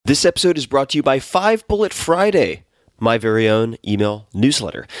This episode is brought to you by 5 Bullet Friday, my very own email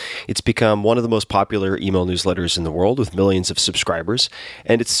newsletter. It's become one of the most popular email newsletters in the world with millions of subscribers,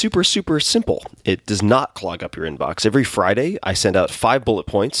 and it's super, super simple. It does not clog up your inbox. Every Friday, I send out 5 bullet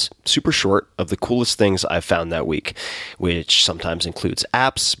points, super short, of the coolest things I've found that week, which sometimes includes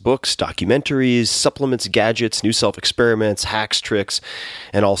apps, books, documentaries, supplements, gadgets, new self-experiments, hacks, tricks,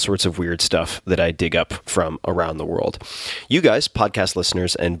 and all sorts of weird stuff that I dig up from around the world. You guys, podcast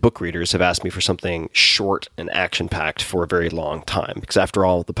listeners and book readers, have asked me for something short and action-packed for a very long time, because after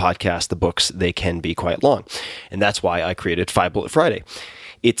all, the podcast, the books, they can be quite long. And that's why I created 5 Bullet Friday.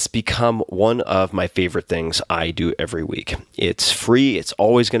 It's become one of my favorite things I do every week. It's free. It's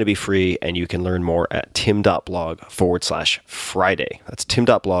always going to be free. And you can learn more at tim.blog/Friday. That's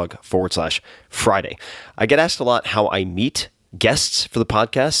tim.blog/Friday. I get asked a lot how I meet guests for the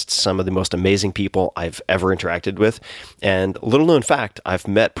podcast, some of the most amazing people I've ever interacted with. And little known fact, I've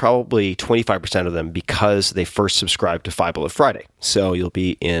met probably 25% of them because they first subscribed to 5 Bullet Friday. So you'll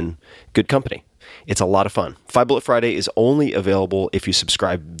be in good company. It's a lot of fun. 5 Bullet Friday is only available if you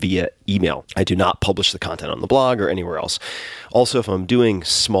subscribe via email. I do not publish the content on the blog or anywhere else. Also, if I'm doing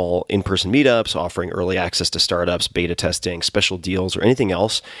small in-person meetups, offering early access to startups, beta testing, special deals, or anything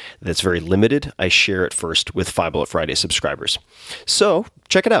else that's very limited, I share it first with 5 Bullet Friday subscribers. So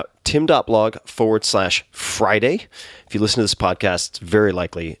check it out, tim.blog/Friday. If you listen to this podcast, it's very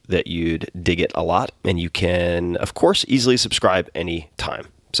likely that you'd dig it a lot, and you can, of course, easily subscribe anytime.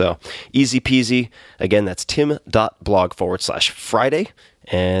 So easy peasy. Again, that's tim.blog/Friday.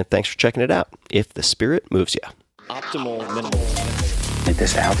 And thanks for checking it out, if the spirit moves you. Optimal minimal. At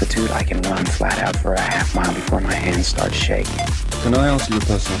this altitude, I can run flat out for a half mile before my hands start shaking. Can I answer your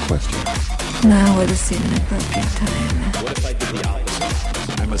personal question? Now would seem an appropriate time. What if I did the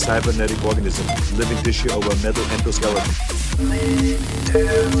opposite? I'm a cybernetic organism, living tissue over metal endoskeleton.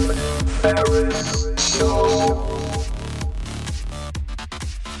 Tim Ferriss Show.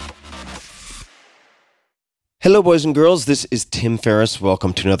 Hello, boys and girls. This is Tim Ferriss.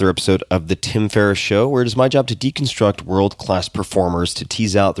 Welcome to another episode of The Tim Ferriss Show, where it is my job to deconstruct world-class performers, to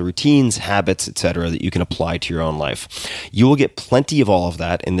tease out the routines, habits, etc. that you can apply to your own life. You will get plenty of all of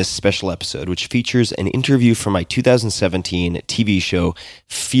that in this special episode, which features an interview from my 2017 TV show,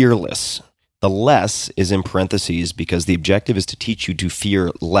 Fearless. The less is in parentheses because the objective is to teach you to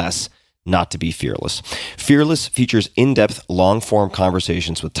fear less, not to be fearless. Fearless features in-depth, long-form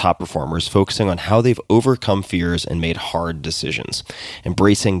conversations with top performers, focusing on how they've overcome fears and made hard decisions,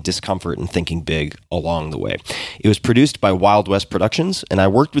 embracing discomfort and thinking big along the way. It was produced by Wild West Productions, and I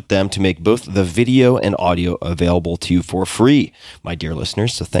worked with them to make both the video and audio available to you for free, my dear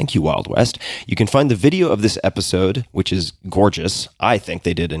listeners, so thank you, Wild West. You can find the video of this episode, which is gorgeous. I think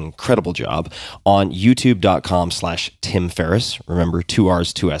they did an incredible job, on youtube.com/Tim Ferriss. Remember, 2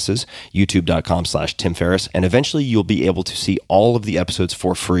 R's, 2 S's. youtube.com/Tim Ferriss, and eventually you'll be able to see all of the episodes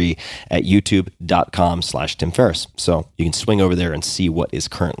for free at youtube.com/Tim Ferriss. So you can swing over there and see what is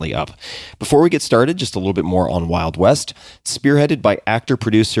currently up. Before we get started, just a little bit more on Wild West. Spearheaded by actor,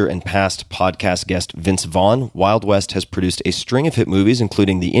 producer, and past podcast guest Vince Vaughn, Wild West has produced a string of hit movies,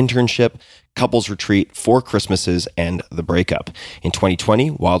 including The Internship, Couples Retreat, 4 Christmases, and The Breakup. In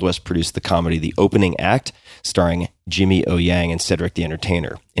 2020, Wild West produced the comedy The Opening Act, starring Jimmy O. Yang and Cedric the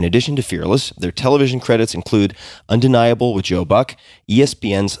Entertainer. In addition to Fearless, their television credits include Undeniable with Joe Buck,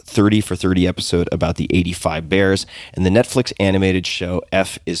 ESPN's 30 for 30 episode about the '85 Bears, and the Netflix animated show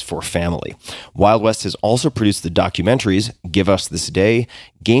F is for Family. Wild West has also produced the documentaries Give Us This Day,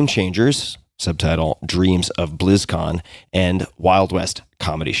 Game Changers, subtitle Dreams of BlizzCon, and Wild West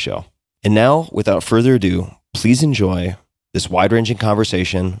Comedy Show. And now, without further ado, please enjoy this wide-ranging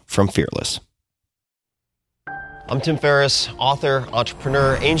conversation from Fearless. I'm Tim Ferriss, author,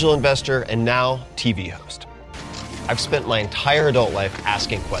 entrepreneur, angel investor, and now TV host. I've spent my entire adult life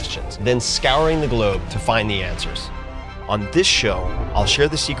asking questions, then scouring the globe to find the answers. On this show, I'll share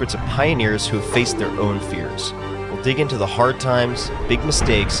the secrets of pioneers who have faced their own fears. We'll dig into the hard times, big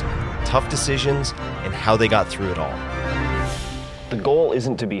mistakes, tough decisions, and how they got through it all. The goal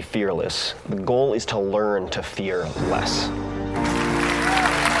isn't to be fearless. The goal is to learn to fear less.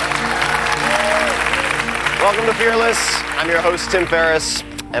 Welcome to Fearless. I'm your host, Tim Ferriss.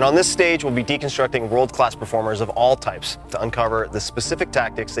 And on this stage, we'll be deconstructing world-class performers of all types to uncover the specific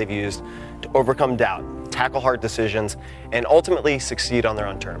tactics they've used to overcome doubt, tackle hard decisions, and ultimately succeed on their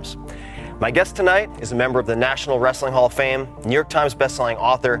own terms. My guest tonight is a member of the National Wrestling Hall of Fame, New York Times bestselling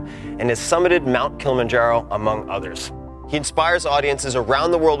author, and has summited Mount Kilimanjaro, among others. He inspires audiences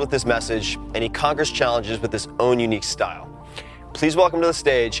around the world with his message, and he conquers challenges with his own unique style. Please welcome to the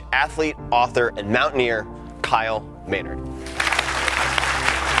stage athlete, author, and mountaineer, Kyle Maynard.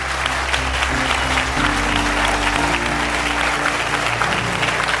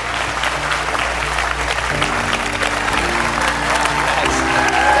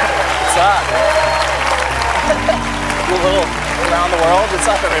 around the world. What's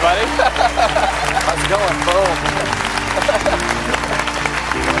up, everybody? How's it going? Boom.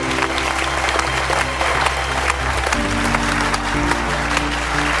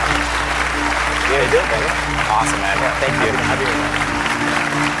 Yeah, you did, buddy. Awesome, man. Yeah, thank you. Happy to be here.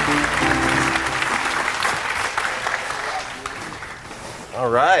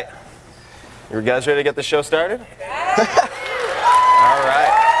 All right. You guys ready to get the show started? All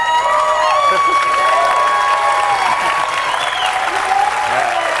right.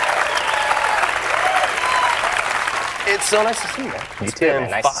 It's so nice to see you, man. You too,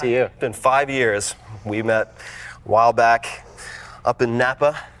 man. Nice to see you. It's been 5 years. We met a while back up in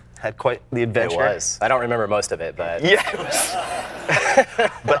Napa. Had quite the adventure. It was. I don't remember most of it, but... Yeah, it was.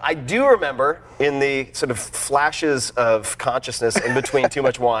 But I do remember in the sort of flashes of consciousness in between too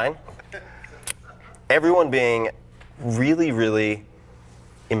much wine, everyone being really, really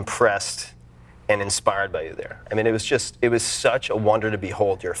impressed and inspired by you there. I mean, it was such a wonder to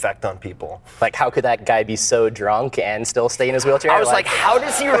behold your effect on people. Like, how could that guy be so drunk and still stay in his wheelchair? I was like, how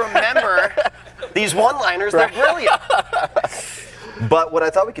does he remember these one-liners? They're brilliant. But what I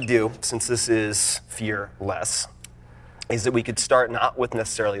thought we could do, since this is fearless, is that we could start not with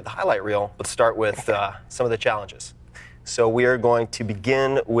necessarily the highlight reel, but start with some of the challenges. So we are going to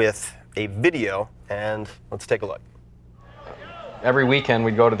begin with a video, and let's take a look. Every weekend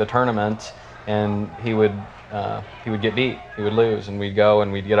we'd go to the tournament, and he would get beat. He would lose, and we'd go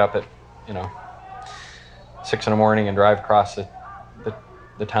and we'd get up at 6 in the morning and drive across the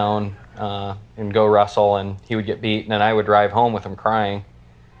town and go wrestle, and he would get beat, and then I would drive home with him crying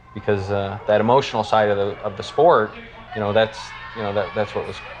because that emotional side of the sport, that's what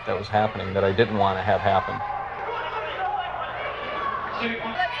was happening that I didn't want to have happen.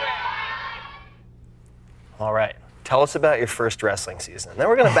 All right. Tell us about your first wrestling season. Then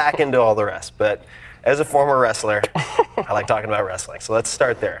we're going to back into all the rest. But as a former wrestler, I like talking about wrestling. So let's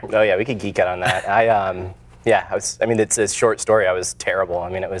start there. Oh yeah, we could geek out on that. It's a short story. I was terrible. I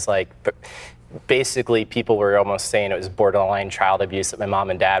mean, it was like, basically people were almost saying it was borderline child abuse that my mom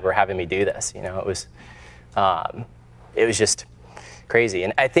and dad were having me do this. It was just crazy.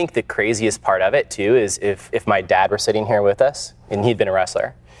 And I think the craziest part of it too is if my dad were sitting here with us and he'd been a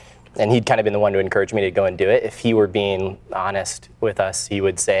wrestler, and he'd kind of been the one to encourage me to go and do it. If he were being honest with us, he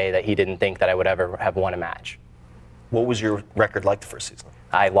would say that he didn't think that I would ever have won a match. What was your record like the first season?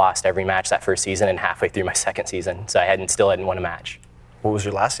 I lost every match that first season and halfway through my second season, so I still hadn't won a match. What was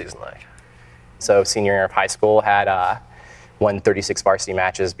your last season like? So senior year of high school, had won 36 varsity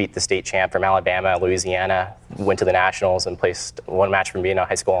matches, beat the state champ from Alabama, Louisiana, went to the Nationals, and placed one match from being a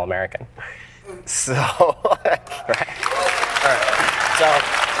high school All-American. So, all right. So.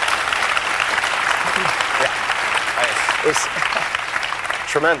 It was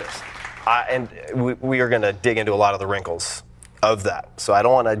tremendous. And we are going to dig into a lot of the wrinkles of that. So I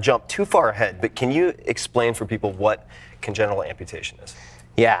don't want to jump too far ahead, but can you explain for people what congenital amputation is?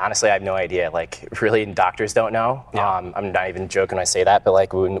 Yeah, honestly, I have no idea. Like, really, doctors don't know. Yeah. I'm not even joking when I say that, but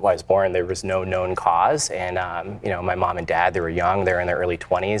like when I was born, there was no known cause. And, my mom and dad, they were young, they were in their early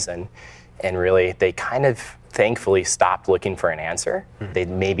 20s, and really, they kind of thankfully stopped looking for an answer.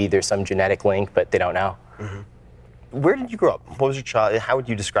 Mm-hmm. Maybe there's some genetic link, but they don't know. Mm-hmm. Where did you grow up? What was your childhood? How would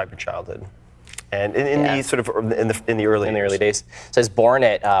you describe your childhood? And in the early days. So I was born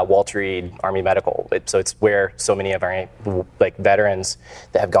at Walter Reed Army Medical. So it's where so many of our veterans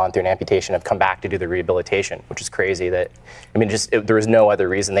that have gone through an amputation have come back to do the rehabilitation, which is crazy. There was no other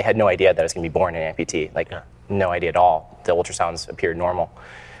reason. They had no idea that I was going to be born an amputee. No idea at all. The ultrasounds appeared normal.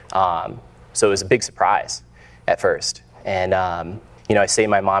 So it was a big surprise at first. And I say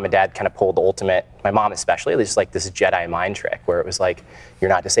my mom and dad kind of pulled the ultimate, my mom especially, just like this Jedi mind trick where it was like, you're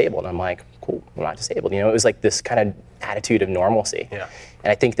not disabled. And I'm like, cool, I'm not disabled. It was like this kind of attitude of normalcy. Yeah.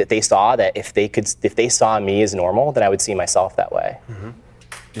 And I think that they saw that if they saw me as normal, then I would see myself that way. Mm-hmm.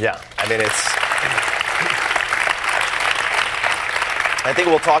 Yeah, I mean, I think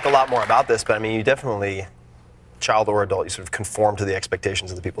we'll talk a lot more about this, but I mean, you definitely, child or adult, you sort of conform to the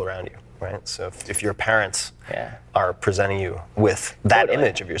expectations of the people around you, right? So if your parents are presenting you with that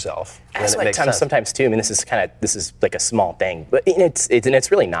image of yourself, then it makes sense. Sometimes too, I mean, this is like a small thing, but it's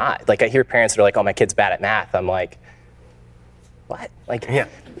really not. Like I hear parents that are like, oh, my kid's bad at math. I'm like, what? Like,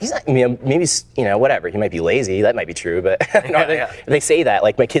 he's not, maybe, whatever. He might be lazy. That might be true, but if they say that,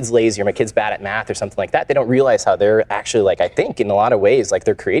 like, my kid's lazy or my kid's bad at math or something like that, they don't realize how they're actually, like, I think in a lot of ways, like,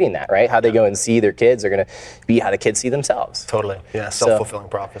 they're creating that, right? How they go and see their kids are going to be how the kids see themselves. Totally. Yeah, self-fulfilling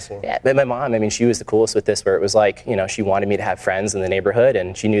prophecy. Yeah, but my mom, I mean, she was the coolest with this, where it was like, she wanted me to have friends in the neighborhood,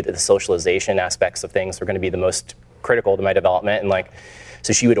 and she knew that the socialization aspects of things were going to be the most critical to my development, and like,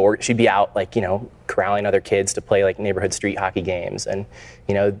 So she'd be out like, corralling other kids to play like neighborhood street hockey games. And,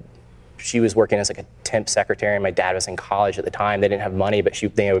 she was working as like a temp secretary, and my dad was in college at the time. They didn't have money, but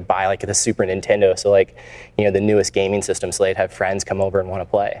they would buy like the Super Nintendo. So like, the newest gaming system. So they'd have friends come over and want to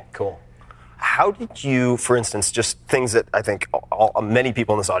play. Cool. How did you, for instance, just things that I think many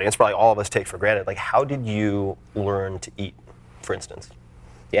people in this audience, probably all of us, take for granted, like how did you learn to eat, for instance?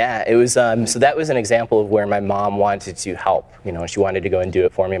 Yeah, it was, so that was an example of where my mom wanted to help. She wanted to go and do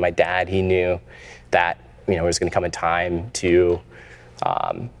it for me. My dad, he knew that, there was going to come a time to,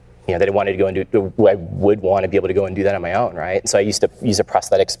 that I wanted to go and do, I would want to be able to go and do that on my own, right? And so I used to use a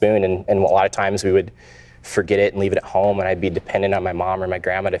prosthetic spoon, and a lot of times we would forget it and leave it at home, and I'd be dependent on my mom or my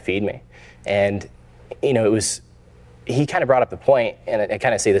grandma to feed me. And, he kind of brought up the point, and I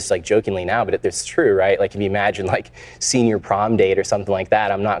kind of say this like jokingly now, but it's true, right? Like if you imagine like senior prom date or something like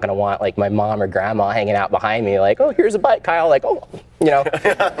that, I'm not going to want like my mom or grandma hanging out behind me like, oh, here's a bite, Kyle, like, oh,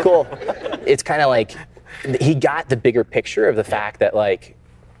 cool. It's kind of like he got the bigger picture of the fact that like,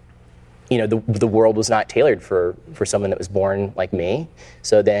 the world was not tailored for someone that was born like me.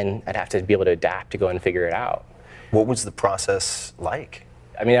 So then I'd have to be able to adapt to go and figure it out. What was the process like?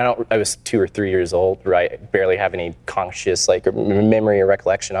 I mean, I was 2 or 3 years old, right? I barely have any conscious like memory or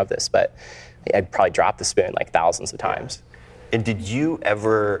recollection of this, but I'd probably dropped the spoon like thousands of times. And did you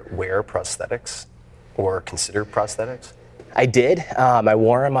ever wear prosthetics or consider prosthetics? I did. I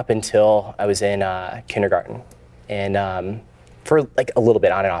wore them up until I was in kindergarten. And for like a little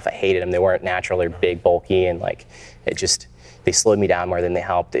bit on and off, I hated them. They weren't natural. They're big, bulky, and like they slowed me down more than they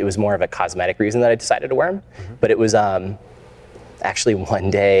helped. It was more of a cosmetic reason that I decided to wear them. Mm-hmm. But it was actually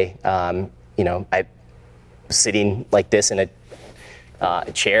one day, I was sitting like this in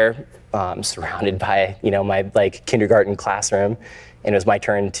a chair, surrounded by my like kindergarten classroom, and it was my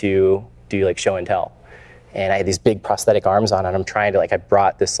turn to do like show and tell. And I had these big prosthetic arms on, and I'm trying to I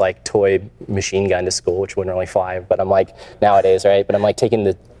brought this like toy machine gun to school, which wouldn't really fly, but I'm like nowadays, right? But I'm like taking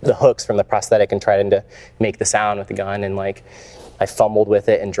the hooks from the prosthetic and trying to make the sound with the gun, and like I fumbled with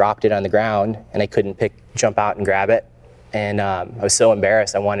it and dropped it on the ground, and I couldn't jump out and grab it. And I was so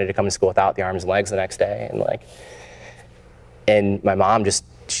embarrassed. I wanted to come to school without the arms and legs the next day, and my mom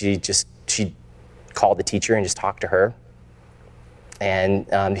she called the teacher and just talked to her. And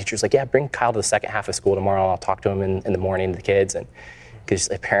the teacher's like, yeah, bring Kyle to the second half of school tomorrow. I'll talk to him in the morning to the kids. And because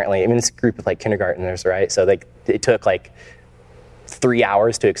apparently, it's a group of like kindergartners, right? So it took like 3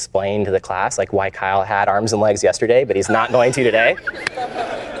 hours to explain to the class like why Kyle had arms and legs yesterday, but he's not going to today.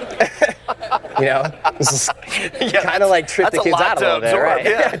 This is kind of like trip the kids out a little bit, right?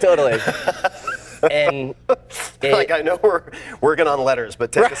 Yeah, totally. And I know we're working on letters,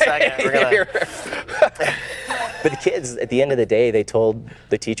 but take a second. We're gonna. But the kids, at the end of the day, they told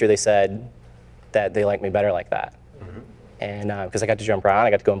the teacher, they said that they liked me better like that. Mm-hmm. And because I got to jump around,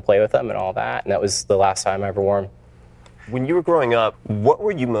 I got to go and play with them and all that, and that was the last time I ever wore them. When you were growing up, what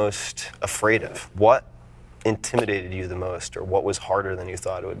were you most afraid of? What intimidated you the most, or what was harder than you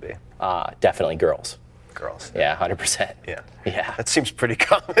thought it would be? Definitely girls. Girls. Yeah, 100%. Yeah. That seems pretty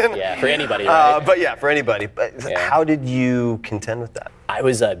common. Yeah, for anybody, right? But yeah, for anybody. But how did you contend with that? I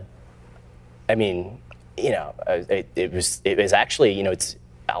was it was actually, it's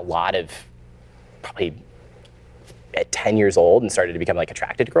a lot of probably at 10 years old and started to become like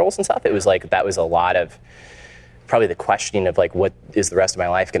attracted to girls and stuff. It was like, that was a lot of probably the questioning of like, what is the rest of my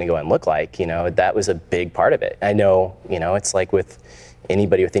life going to go and look like? That was a big part of it. I know, it's like with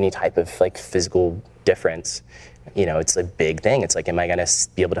anybody with any type of like physical difference, it's a big thing. It's like, am I going to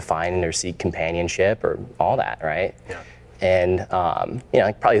be able to find or seek companionship or all that, right? Yeah. And,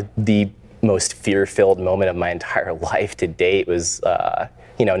 like probably the most fear-filled moment of my entire life to date was,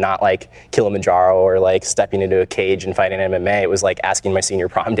 not like Kilimanjaro or like stepping into a cage and fighting MMA. It was like asking my senior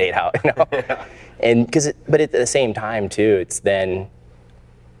prom date out, Yeah. And but at the same time too, it's then,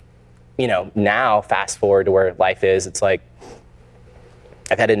 now fast forward to where life is, it's like,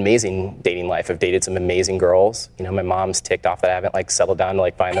 I've had an amazing dating life. I've dated some amazing girls. My mom's ticked off that I haven't like settled down to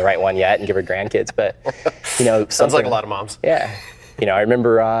like find the right one yet and give her grandkids, but sounds like a lot of moms. Yeah. I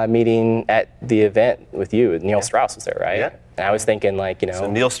remember meeting at the event with you. Neil Strauss was there, right? Yeah. And I was thinking like, So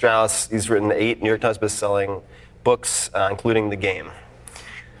Neil Strauss, he's written 8 New York Times best-selling books, including The Game.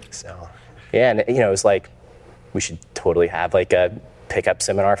 So. Yeah, and it was like, we should totally have like a pickup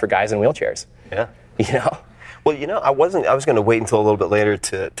seminar for guys in wheelchairs. Yeah. Well, I was going to wait until a little bit later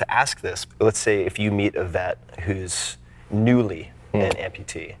to ask this. But let's say if you meet a vet who's newly an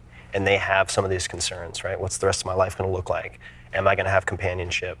amputee and they have some of these concerns, right? What's the rest of my life going to look like? Am I going to have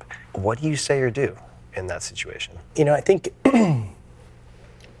companionship? What do you say or do in that situation? I think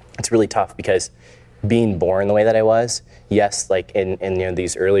it's really tough because being born the way that I was, yes, like in you know,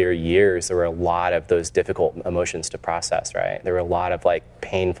 these earlier years, there were a lot of those difficult emotions to process, right? There were a lot of like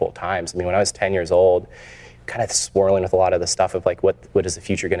painful times. I mean, when I was 10 years old, kind of swirling with a lot of the stuff of like, what is the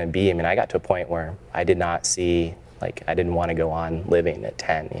future going to be? I mean, I got to a point where I did not see, like, I didn't want to go on living at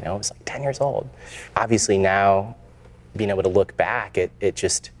 10, you know, it was like 10 years old. Obviously now, being able to look back, it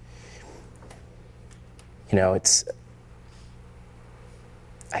just, you know,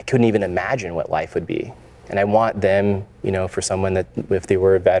 I couldn't even imagine what life would be. And I want them, you know, for someone that, if they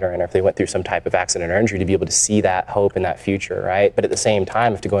were a veteran or if they went through some type of accident or injury, to be able to see that hope and that future, right? But at the same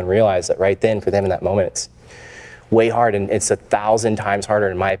time, have to go and realize that right then, for them in that moment, it's way hard, and it's 1,000 times harder,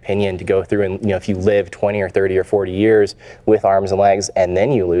 in my opinion, to go through. And, you know, if you live 20 or 30 or 40 years with arms and legs and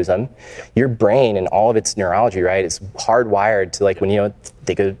then you lose them, your brain and all of its neurology, right, it's hardwired to, like, when, you know,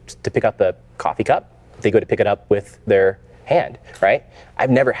 they go to pick up the coffee cup, they go to pick it up with their hand, right? I've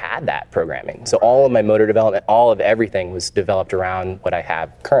never had that programming. So all of my motor development, all of everything was developed around what I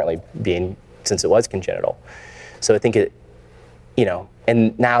have currently, being, since it was congenital. So I think it, you know,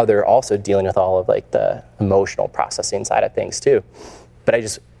 and now they're also dealing with all of like the emotional processing side of things too.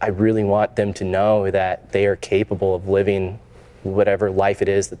 But I really want them to know that they are capable of living whatever life it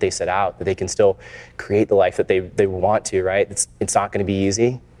is that they set out, that they can still create the life that they want to, right? It's not going to be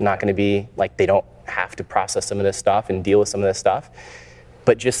easy, not going to be like, they don't have to process some of this stuff and deal with some of this stuff.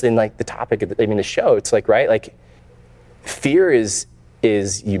 But just in like the topic of the show, it's like, right, like fear is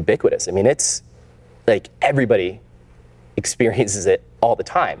ubiquitous. I mean, it's like everybody experiences it all the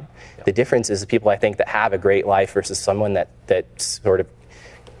time. Yeah. The difference is the people, I think, that have a great life versus someone that's sort of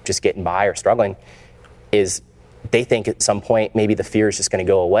just getting by or struggling, is they think at some point maybe the fear is just going to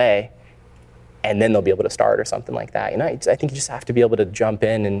go away and then they'll be able to start or something like that. You know, I think you just have to be able to jump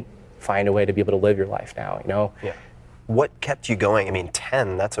in and find a way to be able to live your life now, you know? Yeah. What kept you going? I mean,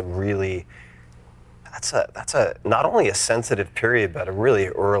 10, that's a not only a sensitive period, but a really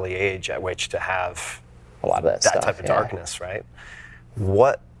early age at which to have a lot of that stuff, type of darkness, right?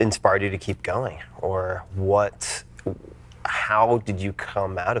 What inspired you to keep going? Or how did you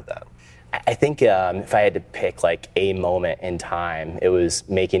come out of that? I think if I had to pick like a moment in time, it was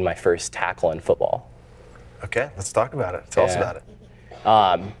making my first tackle in football. Okay, let's talk about it. Tell us about it.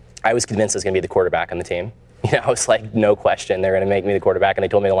 I was convinced I was going to be the quarterback on the team. You know, I was like, no question, they're going to make me the quarterback, and they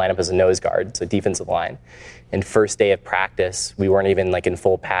told me to line up as a nose guard, so defensive line. And first day of practice, we weren't even like in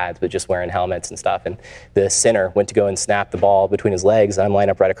full pads, but just wearing helmets and stuff. And the center went to go and snap the ball between his legs, and I'm lined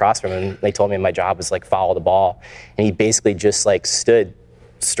up right across from him. And they told me my job was like follow the ball, and he basically just like stood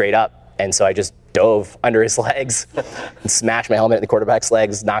straight up. And so I just dove under his legs and smashed my helmet in the quarterback's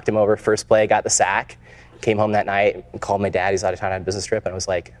legs, knocked him over. First play, got the sack. Came home that night and called my dad. He's out of town on a business trip, and I was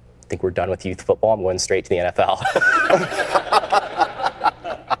like, I think we're done with youth football. I'm going straight to the NFL.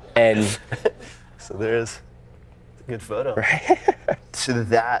 And so there's a good photo. Right? So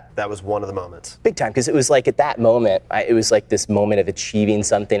that was one of the moments. Big time, because it was like at that moment, it was like this moment of achieving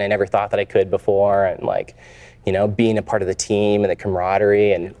something I never thought that I could before, and like, you know, being a part of the team and the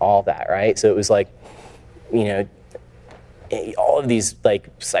camaraderie and all that, right? So it was like, you know, all of these like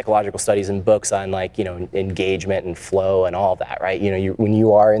psychological studies and books on like, you know, engagement and flow and all of that, right? You know, when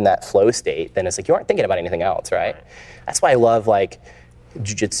you are in that flow state, then it's like you aren't thinking about anything else, right? That's why I love like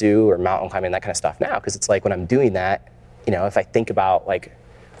jiu-jitsu or mountain climbing, that kind of stuff now, because it's like when I'm doing that, you know, if I think about like,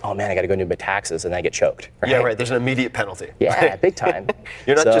 oh man, I got to go do my taxes, and I get choked. Right? Yeah, right. There's an immediate penalty. Yeah, big time.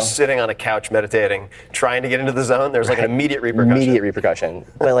 You're not just sitting on a couch meditating, trying to get into the zone. There's like an immediate repercussion. Immediate repercussion.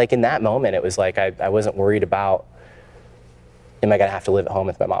 But like in that moment, it was like I wasn't worried about, am I going to have to live at home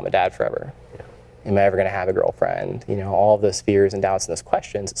with my mom and dad forever? Yeah. Am I ever going to have a girlfriend? You know, all of those fears and doubts and those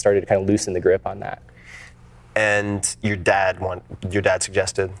questions, it started to kind of loosen the grip on that. And your dad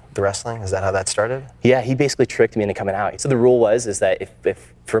suggested the wrestling? Is that how that started? Yeah, he basically tricked me into coming out. So the rule was that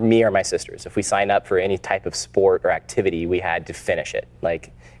if for me or my sisters, if we signed up for any type of sport or activity, we had to finish it,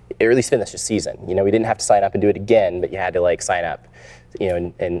 like, or at least finish the season. You know, we didn't have to sign up and do it again, but you had to like sign up, you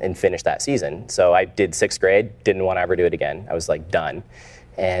know, and finish that season. So I did 6th grade, didn't want to ever do it again. I was like done.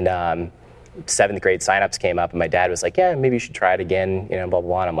 And 7th grade signups came up, and my dad was like, yeah, maybe you should try it again, you know, blah, blah,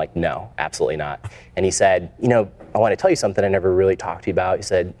 blah. And I'm like, no, absolutely not. And he said, you know, I want to tell you something I never really talked to you about. He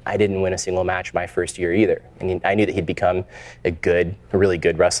said, I didn't win a single match my first year either. And I knew that he'd become a really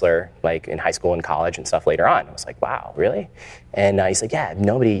good wrestler, like in high school and college and stuff later on. I was like, wow, really? And he's like, yeah,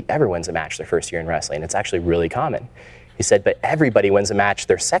 nobody ever wins a match their first year in wrestling. It's actually really common. He said, but everybody wins a match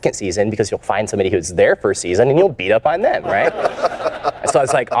their second season, because you'll find somebody who's their first season and you'll beat up on them, right? So I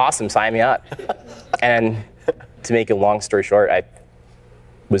was like, awesome, sign me up. And to make a long story short, I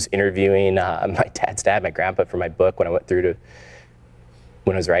was interviewing my dad's dad, my grandpa, for my book when I went through to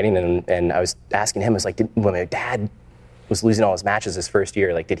when I was writing, and I was asking him, I was like, when my dad was losing all his matches his first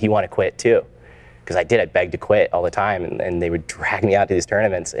year, like, did he want to quit too? Because I did, I'd beg to quit all the time, and they would drag me out to these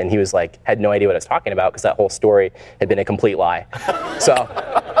tournaments, and he was like, had no idea what I was talking about, because that whole story had been a complete lie. So,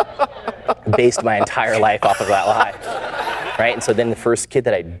 based my entire life off of that lie, right? And so then the first kid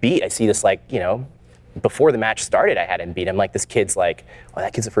that I beat, I see this, like, you know, before the match started, I had him beat him. Like, this kid's like, oh,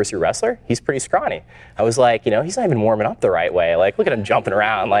 that kid's a first-year wrestler? He's pretty scrawny. I was like, you know, he's not even warming up the right way. Like, look at him jumping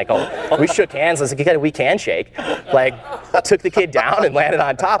around. Like, oh, we shook hands. I was like, you got a weak handshake. Like, took the kid down and landed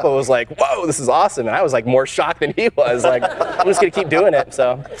on top. I was like, whoa, this is awesome. And I was like more shocked than he was. Like, I'm just gonna keep doing it.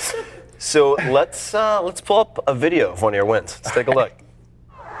 So let's pull up a video of one of your wins. Let's take a look.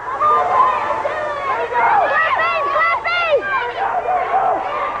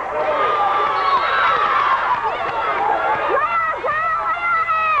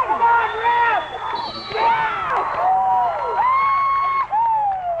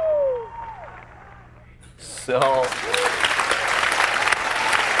 So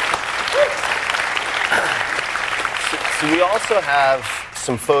we also have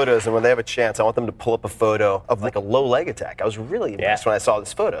some photos, and when they have a chance, I want them to pull up a photo of like a low leg attack. I was really impressed when I saw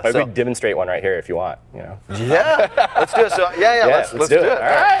this photo. I could demonstrate one right here if you want. You know. Yeah, let's do it. So let's do it. All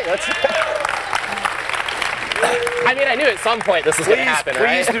right, let's. I mean, I knew at some point this was going to happen,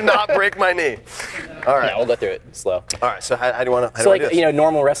 right? Please do not break my knee. All right. Yeah, we'll go through it slow. All right, so how do you want to? So, like, you know,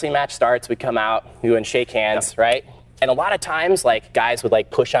 normal wrestling match starts, we come out, we go and shake hands, right? And a lot of times, like, guys would,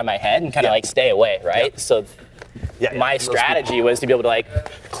 like, push on my head and kind of, like, stay away, right? So my strategy was to be able to, like,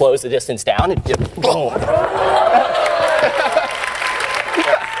 close the distance down and just boom. That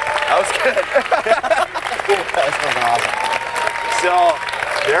was good. That was awesome. So,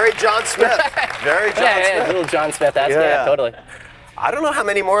 very John Smith. Very John Smith. Yeah, little John Smith. Yeah, totally. I don't know how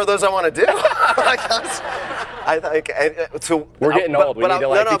many more of those I want to do. So we're getting old. We need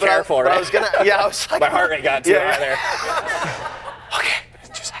to be careful, right? I was like, my heart rate got too high there. Okay,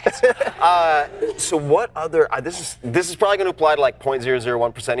 2 seconds. So what other? This is probably going to apply to like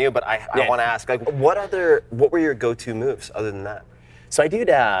 0.001% of you, but I want to ask, like, what were your go-to moves other than that? So I did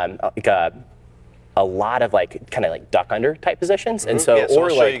a lot of like kind of like duck under type positions, and so I'll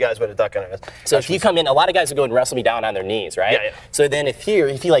show you guys what a duck under is. So if you come in, a lot of guys would go and wrestle me down on their knees, right? Yeah. So then if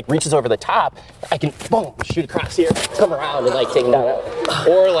he like reaches over the top, I can boom shoot across here, come around and like take him down,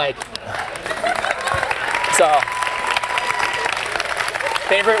 or like so.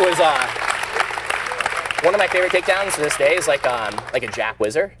 Favorite was one of my favorite takedowns to this day is like a Jack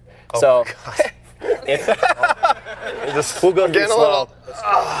Whizzer. So. We'll go again a little.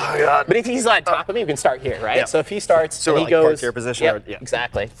 Oh God! But if he's on top of me, we can start here, right? Yeah. So if he starts, so he like goes. Park your position. Yeah,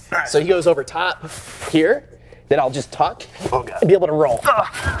 exactly. So he goes over top here. Then I'll just tuck and be able to roll.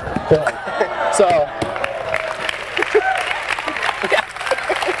 So.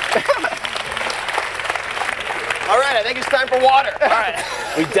 All right, I think it's time for water. All right.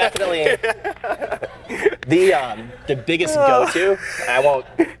 We definitely. The biggest go-to.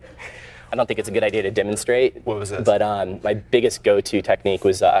 I don't think it's a good idea to demonstrate. What was this? But my biggest go-to technique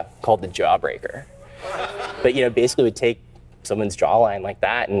was called the jawbreaker. But, you know, basically would take someone's jawline like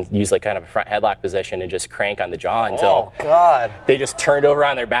that and use like kind of a front headlock position and just crank on the jaw until they just turned over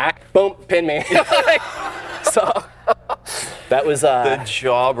on their back. Boom, pin me. So that was the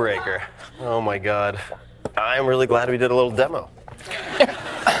jawbreaker. Oh my God. I'm really glad we did a little demo.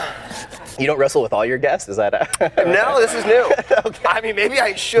 You don't wrestle with all your guests? Is that No, this is new. Okay. I mean, maybe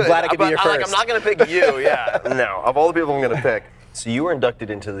I should. Glad I could be your first. I'm not going to pick you, yeah. No, of all the people I'm going to pick. So you were inducted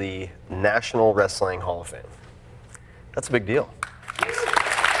into the National Wrestling Hall of Fame. That's a big deal.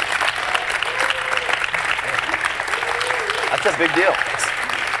 That's a big deal.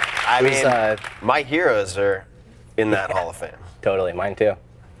 I mean, my heroes are in that Hall of Fame. Totally, mine too.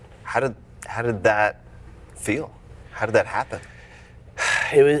 How did that feel? How did that happen?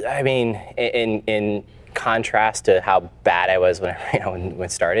 It was, I mean, in contrast to how bad I was when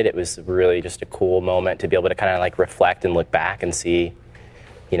it started, it was really just a cool moment to be able to kind of like reflect and look back and see,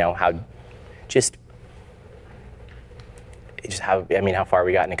 you know, how far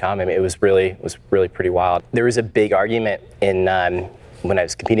we got to come. I mean, it was really pretty wild. There was a big argument in when I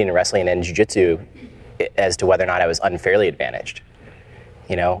was competing in wrestling and jiu-jitsu as to whether or not I was unfairly advantaged.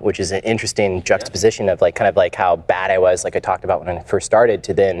 You know, which is an interesting juxtaposition of like kind of like how bad I was, like I talked about when I first started,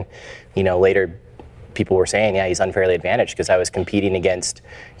 to then, you know, later people were saying, yeah, he's unfairly advantaged because I was competing against,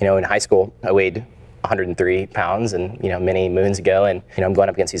 you know, in high school, I weighed 103 pounds and, you know, many moons ago, and, you know, I'm going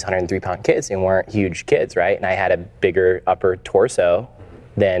up against these 103-pound kids and weren't huge kids, right? And I had a bigger upper torso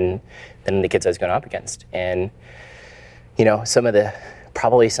than the kids I was going up against. And, you know, some of the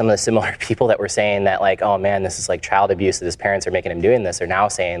probably some of the similar people that were saying that like, oh man, this is like child abuse that his parents are making him doing this, are now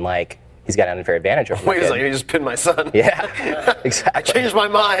saying like, he's got an unfair advantage over Wait the a kid. second, you just pinned my son. Yeah, exactly. I changed my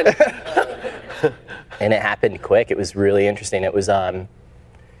mind. And it happened quick. It was really interesting. It was, but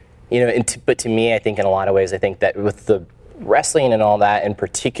to me, I think in a lot of ways, I think that with the wrestling and all that in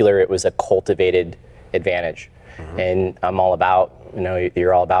particular, it was a cultivated advantage. And I'm all about,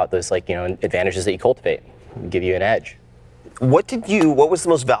 you're all about those like, advantages that you cultivate, give you an edge. What was the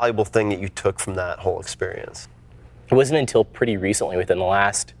most valuable thing that you took from that whole experience? It wasn't until pretty recently, within the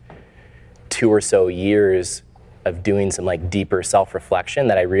last 2 or so years of doing some like deeper self-reflection,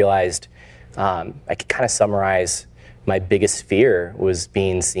 that I realized I could kind of summarize my biggest fear was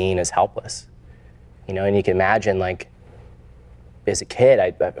being seen as helpless. And you can imagine like as a kid,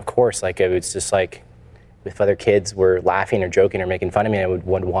 of course, like it was just like if other kids were laughing or joking or making fun of me, I would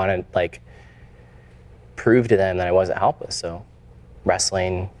want to like prove to them that I wasn't helpless. So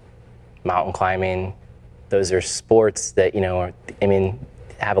wrestling, mountain climbing, those are sports that,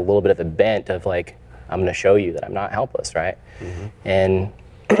 have a little bit of a bent of like, I'm going to show you that I'm not helpless, right? And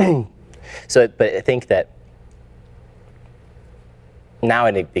so, but I think that now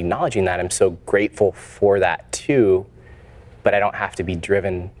in acknowledging that, I'm so grateful for that too, but I don't have to be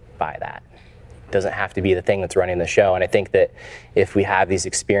driven by that. It doesn't have to be the thing that's running the show. And I think that if we have these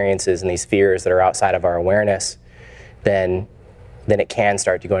experiences and these fears that are outside of our awareness, then it can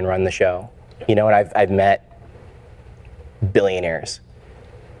start to go and run the show. And I've met billionaires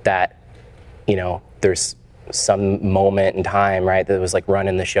that, there's some moment in time, right, that was like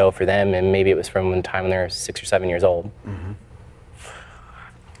running the show for them, and maybe it was from the time when they were 6 or 7 years old.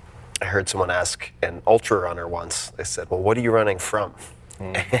 I heard someone ask an ultra runner once, they said, well, what are you running from?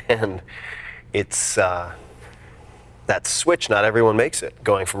 And it's that switch, not everyone makes it,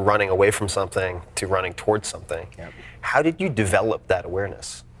 going from running away from something to running towards something. Yep. How did you develop that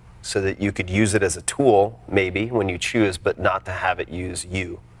awareness so that you could use it as a tool, maybe, when you choose, but not to have it use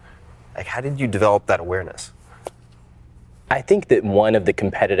you? Like, how did you develop that awareness? I think that one of the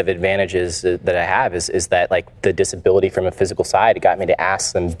competitive advantages that I have is that like the disability from a physical side, it got me to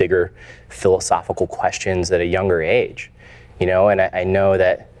ask some bigger philosophical questions at a younger age, and I know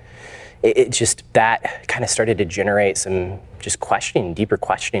that it just, that kind of started to generate some just questioning, deeper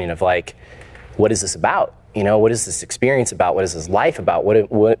questioning of like, what is this about? What is this experience about? What is this life about? What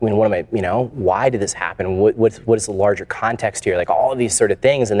am I, why did this happen? What is the larger context here? Like all of these sort of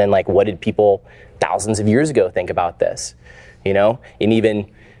things. And then like, what did people thousands of years ago think about this? And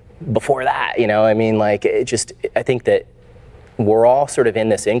even before that, I think that we're all sort of in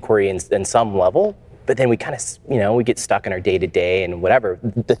this inquiry in some level, but then we kind of, we get stuck in our day to day and whatever.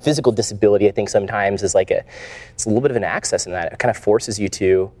 The physical disability, I think sometimes is like it's a little bit of an access in that. It kind of forces you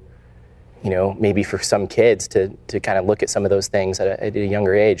to, maybe for some kids to kind of look at some of those things at a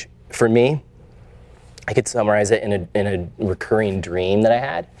younger age. For me, I could summarize it in a recurring dream that I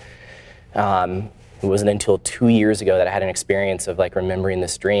had. It wasn't until 2 years ago that I had an experience of like remembering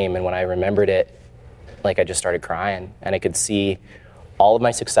this dream, and when I remembered it, like I just started crying, and I could see all of my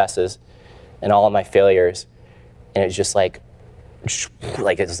successes and all of my failures, and it was just like it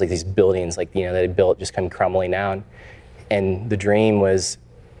was like these buildings that I built just kind of crumbling down. And the dream was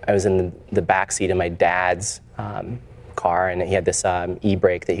I was in the back seat of my dad's car, and he had this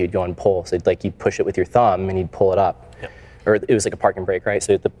e-brake that he would go and pull. So like you'd push it with your thumb and he'd pull it up. Yep. Or it was like a parking brake, right?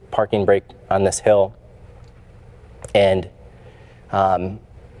 So the parking brake on this hill, and all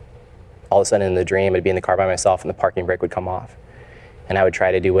of a sudden in the dream I'd be in the car by myself and the parking brake would come off. And I would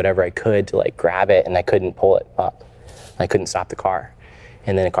try to do whatever I could to like grab it, and I couldn't pull it up. I couldn't stop the car.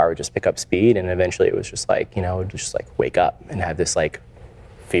 And then the car would just pick up speed, and eventually it was just like, it would just like wake up and have this like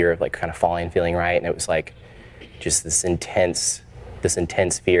fear of like kind of falling, feeling right. And it was like just this intense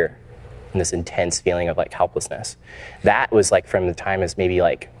fear and this intense feeling of like helplessness. That was like from the time as maybe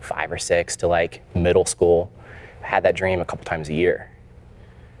like 5 or 6 to like middle school. I had that dream a couple times a year.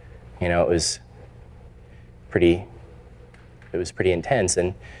 It was pretty intense.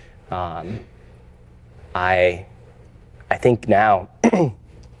 And I think now,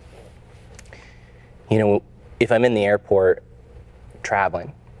 if I'm in the airport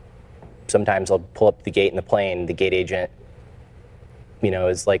traveling, sometimes I'll pull up the gate in the plane, the gate agent,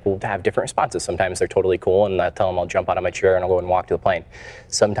 is like, we'll have different responses. Sometimes they're totally cool, and I'll tell them I'll jump out of my chair and I'll go and walk to the plane.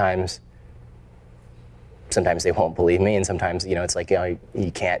 Sometimes they won't believe me, and sometimes, it's like,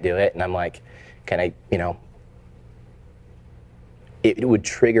 you can't do it. And I'm like, can I, it would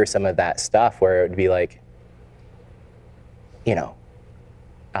trigger some of that stuff where it would be like,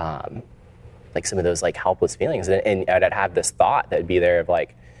 like some of those like helpless feelings. And I'd have this thought that would be there of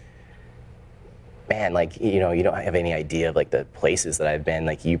like, man, like, you know, you don't have any idea of like the places that I've been.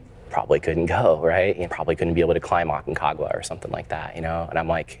 Like, you probably couldn't go, right? You probably couldn't be able to climb Aconcagua or something like that, you know? And I'm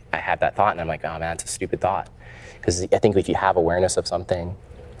like, I have that thought, and I'm like, oh man, it's a stupid thought. Because I think if you have awareness of something,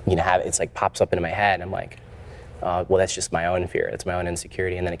 you know, it's like pops up into my head, and I'm like, well, that's just my own fear. That's my own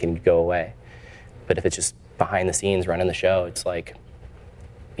insecurity, and then it can go away. But if it's just behind the scenes running the show, it's like,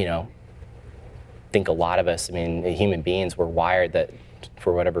 you know, I think a lot of us, I mean, human beings, we're wired that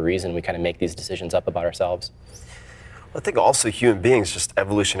for whatever reason, we kind of make these decisions up about ourselves. I think also human beings, just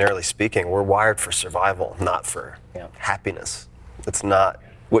evolutionarily speaking, we're wired for survival, not for happiness. It's not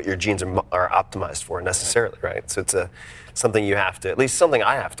what your genes are optimized for necessarily, right? So it's something you have to, at least something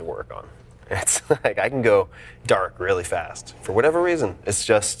I have to work on. It's like I can go dark really fast for whatever reason. It's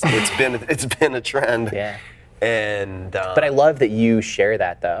just it's been a trend. Yeah. And but I love that you share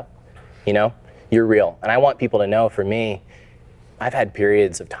that though. You know, you're real, and I want people to know. For me, I've had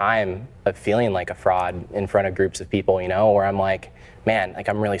periods of time of feeling like a fraud in front of groups of people. You know, where I'm like, man, like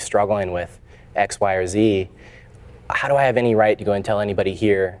I'm really struggling with X, Y, or Z. How do I have any right to go and tell anybody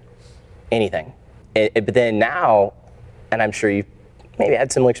here anything? But then now, and I'm sure you've maybe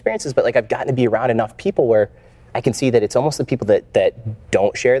had similar experiences, but like I've gotten to be around enough people where I can see that it's almost the people that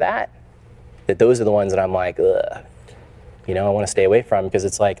don't share that those are the ones that I'm like, ugh, you know, I want to stay away from, because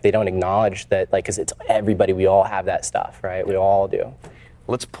it's like they don't acknowledge that, like, because it's everybody, we all have that stuff, right? We all do.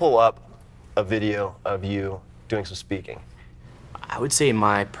 Let's pull up a video of you doing some speaking. I would say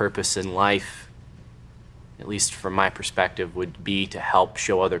my purpose in life, at least from my perspective, would be to help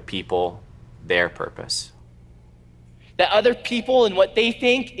show other people their purpose. That other people and what they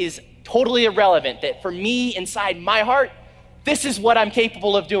think is totally irrelevant. That for me, inside my heart, this is what I'm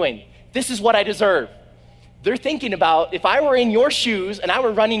capable of doing. This is what I deserve. They're thinking about, if I were in your shoes and I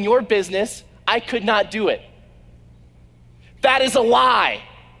were running your business, I could not do it. That is a lie.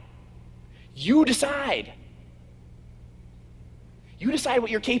 You decide. You decide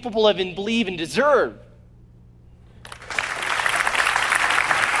what you're capable of and believe and deserve.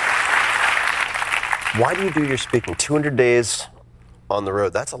 Why do you do your speaking? 200 days on the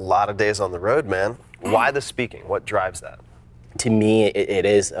road. That's a lot of days on the road, man. Why the speaking? What drives that? To me, it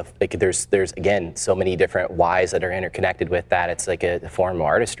is like there's again so many different whys that are interconnected with that. It's like a form of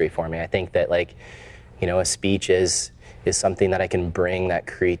artistry for me. I think that, like, you know, a speech is something that I can bring that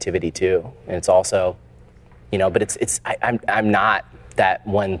creativity to, and it's also, you know, but I'm not that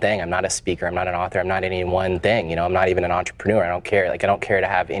one thing. I'm not a speaker. I'm not an author. I'm not any one thing. You know, I'm not even an entrepreneur. I don't care. Like, I don't care to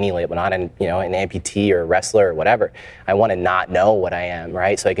have any label. Not an amputee or a wrestler or whatever. I want to not know what I am,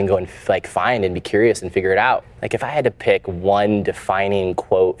 right? So I can go and like find and be curious and figure it out. Like, if I had to pick one defining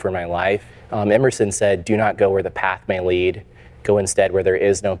quote for my life, Emerson said, "Do not go where the path may lead. Go instead where there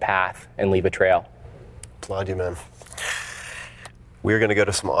is no path and leave a trail." Applaud you, man. We're going to go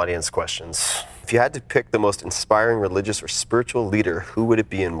to some audience questions. If you had to pick the most inspiring religious or spiritual leader, who would it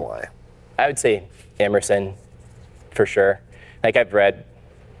be and why? I would say Emerson, for sure. Like, I've read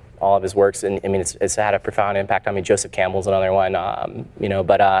all of his works, and I mean, it's had a profound impact on me. Joseph Campbell's another one, you know,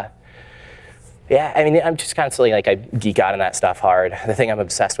 but yeah, I mean, I'm just constantly, like, I geek out on that stuff hard. The thing I'm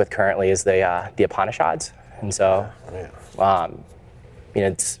obsessed with currently is the Upanishads, and so, you know,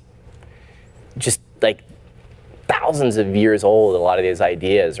 it's just like thousands of years old, a lot of these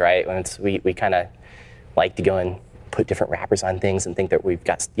ideas, right? When we kind of like to go and put different wrappers on things and think that we've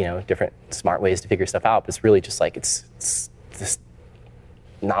got, you know, different smart ways to figure stuff out. But it's really just like, it's this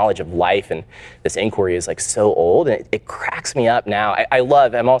knowledge of life, and this inquiry is like so old, and it cracks me up now.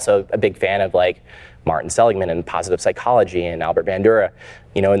 I'm also a big fan of like Martin Seligman and positive psychology and Albert Bandura,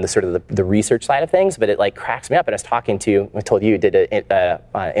 you know, and the sort of the research side of things, but it like cracks me up. And I told you, did an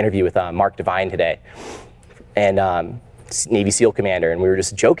interview with Mark Devine today, and Navy SEAL commander, and we were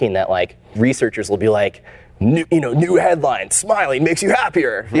just joking that like researchers will be like, new headline, smiling makes you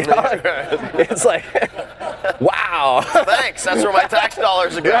happier. You know? It's like, wow. Thanks, that's where my tax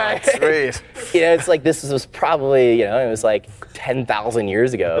dollars are going. Right. Sweet. You know, it's like this was probably, you know, it was like 10,000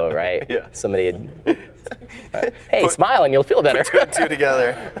 years ago, right? Yeah. Somebody had, hey, smile and you'll feel better. Put two and two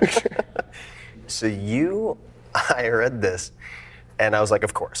together. So I read this, and I was like,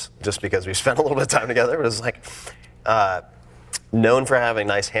 of course, just because we spent a little bit of time together, but it was like, known for having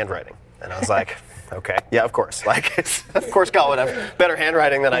nice handwriting. And I was like, okay, yeah, of course. Like, of course, Kyle would have better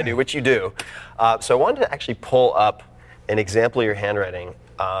handwriting than I do, which you do. So I wanted to actually pull up an example of your handwriting,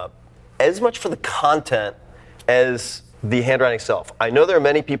 as much for the content as the handwriting itself. I know there are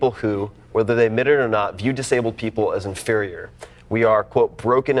many people who, whether they admit it or not, view disabled people as inferior. We are, quote,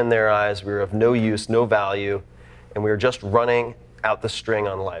 broken in their eyes, we are of no use, no value, and we are just running out the string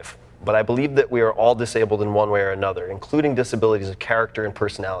on life. but I believe that we are all disabled in one way or another, including disabilities of character and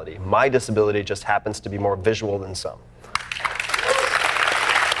personality. My disability just happens to be more visual than some.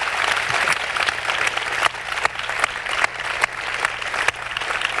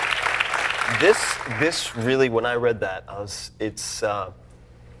 This really, when I read that,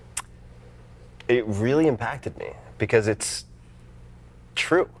 it really impacted me because it's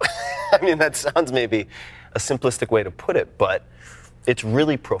true. I mean, that sounds maybe a simplistic way to put it, but it's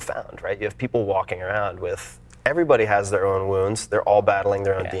really profound, right? You have people walking around with, everybody has their own wounds. They're all battling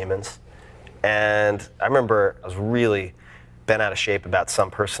their own demons. And I remember I was really bent out of shape about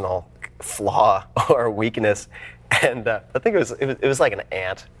some personal flaw or weakness. And I think it was like an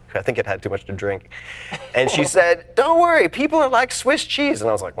aunt. I think it had too much to drink. And she said, don't worry, people are like Swiss cheese. And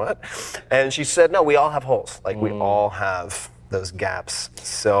I was like, what? And she said, no, we all have holes. Like, we all have those gaps.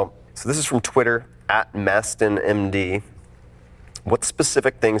 So this is from Twitter, @MastonMD. What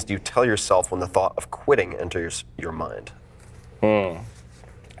specific things do you tell yourself when the thought of quitting enters your mind?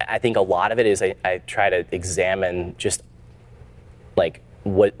 I think a lot of it is I try to examine just, like,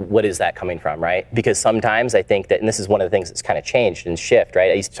 what is that coming from, right? Because sometimes I think that, and this is one of the things that's kind of changed and shift,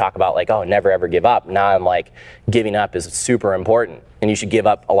 right? I used to talk about like, oh, never ever give up. Now I'm like, giving up is super important, and you should give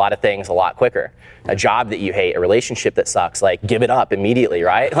up a lot of things a lot quicker. A job that you hate, a relationship that sucks, like give it up immediately,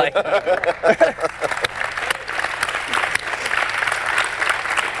 right? Like.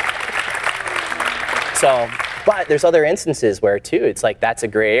 So, but there's other instances where too, it's like that's a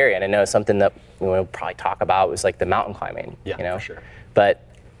gray area, and I know something that we'll probably talk about was like the mountain climbing. Yeah, you know, for sure. But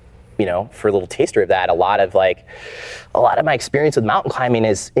for a little taster of that, a lot of my experience with mountain climbing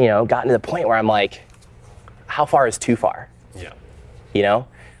is, gotten to the point where I'm like, how far is too far? Yeah.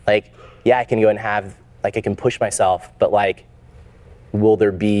 Like, yeah, I can go and have, like, I can push myself, but like, will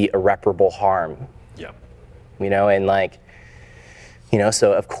there be irreparable harm? Yeah. And like,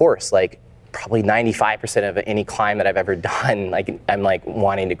 so of course, like, probably 95% of any climb that I've ever done, like, I'm like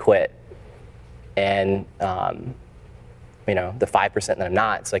wanting to quit. And, the 5% that I'm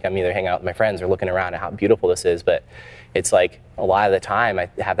not, it's like I'm either hanging out with my friends or looking around at how beautiful this is, but it's like a lot of the time I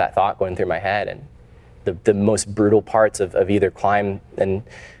have that thought going through my head, and the most brutal parts of either climb in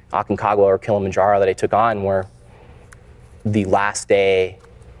Aconcagua or Kilimanjaro that I took on were the last day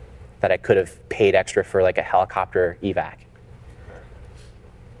that I could have paid extra for like a helicopter evac.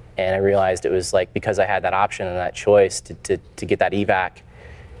 And I realized it was like, because I had that option and that choice to get that evac,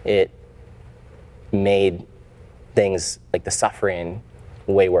 it made things like the suffering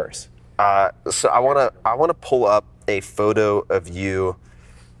way worse. So I want to pull up a photo of you.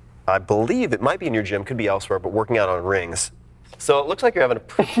 I believe it might be in your gym, could be elsewhere, but working out on rings. So it looks like you're having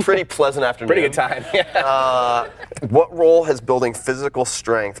a pretty pleasant afternoon. Pretty good time. Yeah. What role has building physical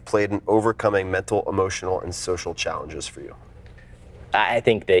strength played in overcoming mental, emotional, and social challenges for you? I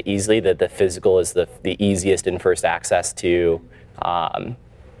think that easily that the physical is the easiest and first access to,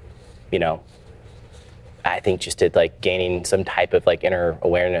 I think just to like gaining some type of like inner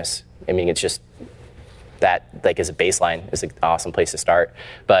awareness. I mean, it's just that like as a baseline is an awesome place to start.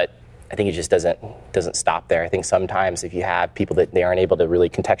 But I think it just doesn't stop there. I think sometimes if you have people that they aren't able to really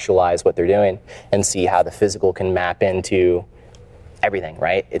contextualize what they're doing and see how the physical can map into everything,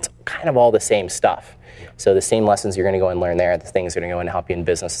 right? It's kind of all the same stuff. So the same lessons you're going to go and learn there, the things that are going to go and help you in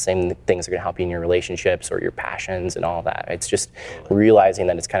business, the same things are going to help you in your relationships or your passions and all that. It's just realizing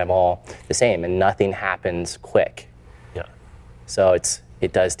that it's kind of all the same and nothing happens quick. Yeah. So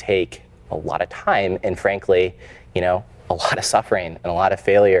it does take a lot of time and frankly, a lot of suffering and a lot of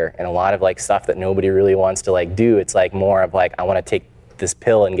failure and a lot of like stuff that nobody really wants to like do. It's like more of like, I want to take this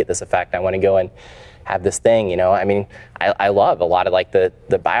pill and get this effect. I want to go and have this thing, I mean, I love a lot of like the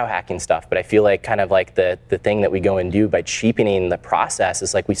biohacking stuff, but I feel like kind of like the thing that we go and do by cheapening the process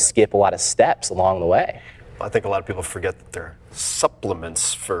is like we skip a lot of steps along the way. I think a lot of people forget that they're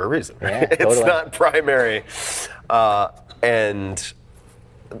supplements for a reason. Yeah, totally. It's not primary. And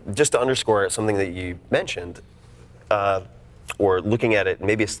just to underscore something that you mentioned, or looking at it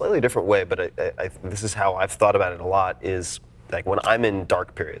maybe a slightly different way, but this is how I've thought about it a lot, is like when I'm in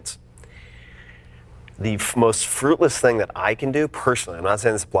dark periods, the most fruitless thing that I can do personally, I'm not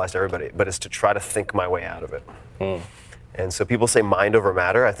saying this applies to everybody, but is to try to think my way out of it. And so people say mind over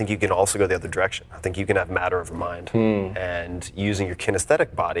matter. I think you can also go the other direction. I think you can have matter over mind. And using your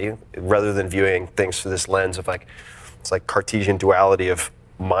kinesthetic body, rather than viewing things through this lens of like, it's like Cartesian duality of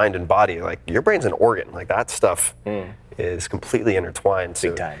mind and body. Like your brain's an organ. Like that stuff is completely intertwined.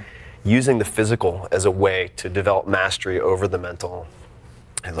 Big time. Using the physical as a way to develop mastery over the mental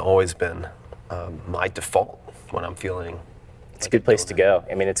has always been my default when I'm feeling It's a good place to go.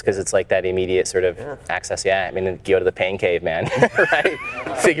 I mean, it's because it's like that immediate sort of access. Yeah, I mean, go to the pain cave, man. Right?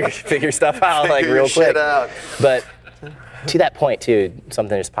 Figure stuff out like real quick. But to that point too,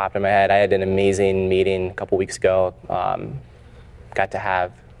 something just popped in my head. I had an amazing meeting a couple weeks ago. Got to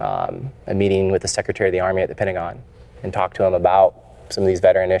have a meeting with the Secretary of the Army at the Pentagon and talk to him about some of these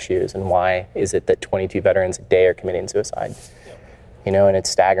veteran issues and why is it that 22 veterans a day are committing suicide. You know, and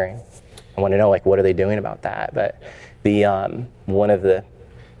it's staggering. I want to know, like, what are they doing about that? But the one of the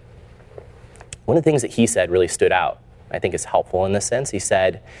things that he said really stood out. I think is helpful in this sense. He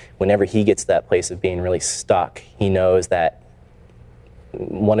said, whenever he gets to that place of being really stuck, he knows that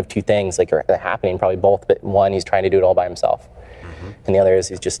one of two things like are happening, probably both. But one, he's trying to do it all by himself, and the other is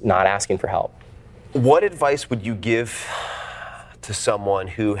he's just not asking for help. What advice would you give to someone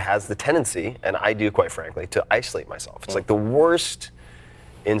who has the tendency, and I do quite frankly, to isolate myself? It's like the worst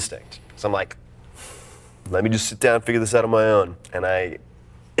instinct. So I'm like, let me just sit down and figure this out on my own. And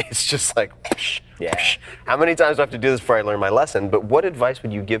it's just like, how many times do I have to do this before I learn my lesson? But what advice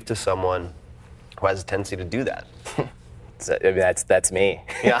would you give to someone who has a tendency to do that? I mean, that's me.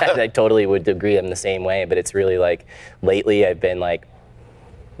 Yeah. I totally would agree. I'm the same way, but it's really like, lately I've been like,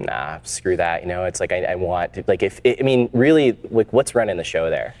 nah, screw that. You know, it's like I want to, like, really, like, what's running the show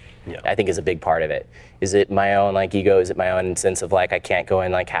there? Yeah. I think is a big part of it. Is it my own like ego? Is it my own sense of like I can't go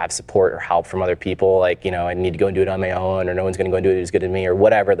and like have support or help from other people? Like, you know, I need to go and do it on my own, or no one's going to go and do it as good as me, or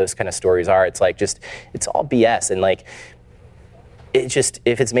whatever those kind of stories are. It's like it's all BS, and like it's just,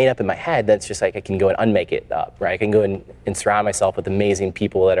 if it's made up in my head, that's just like I can go and unmake it up, right? I can go and surround myself with amazing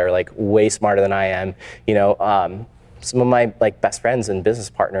people that are like way smarter than I am. You know, some of my like best friends and business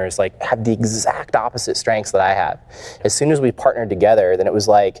partners like have the exact opposite strengths that I have. As soon as we partnered together, then it was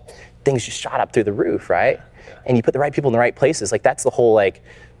like things just shot up through the roof, right? And you put the right people in the right places. Like that's the whole like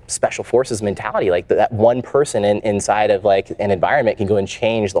special forces mentality. Like that one person inside of like an environment can go and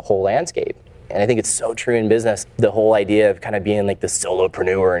change the whole landscape. And I think it's so true in business. The whole idea of kind of being like the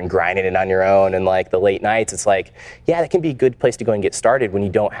solopreneur and grinding it on your own and like the late nights. It's like, yeah, that can be a good place to go and get started when you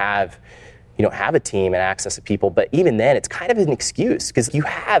don't have a team and access to people. But even then, it's kind of an excuse because you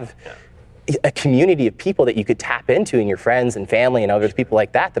have a community of people that you could tap into, and your friends and family and other people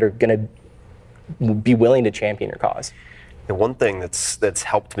like that are going to be willing to champion your cause. The one thing that's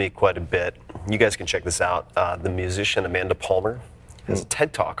helped me quite a bit, you guys can check this out, the musician Amanda Palmer has a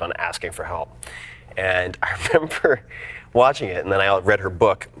TED Talk on asking for help. And I remember watching it, and then I read her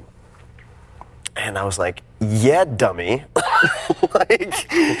book, and I was like, yeah, dummy. Like,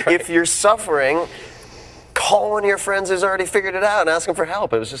 if you're suffering, call one of your friends who's already figured it out and ask them for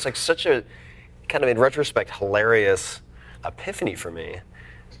help. It was just like such a kind of, in retrospect, hilarious epiphany for me.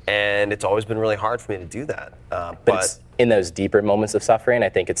 And it's always been really hard for me to do that. But it's in those deeper moments of suffering, I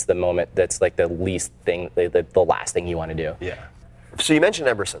think it's the moment that's like the least thing, the last thing you want to do. Yeah. So you mentioned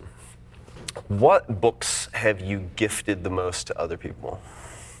Emerson. What books have you gifted the most to other people,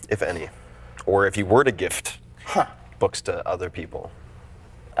 if any? Or if you were to gift books to other people?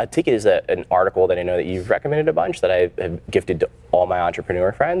 I think it is an article that I know that you've recommended a bunch that I have gifted to all my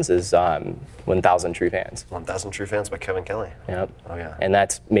entrepreneur friends is 1,000 True Fans. 1,000 True Fans by Kevin Kelly. Yep. Oh, yeah. And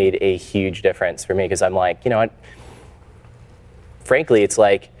that's made a huge difference for me because I'm like, you know what? Frankly, it's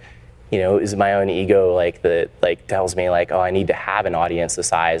like, you know, is my own ego like tells me like, oh, I need to have an audience the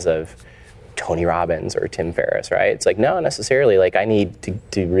size of Tony Robbins or Tim Ferriss, right? It's like, no, necessarily. Like, I need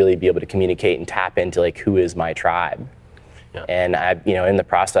to really be able to communicate and tap into like who is my tribe. Yeah. And I, you know, in the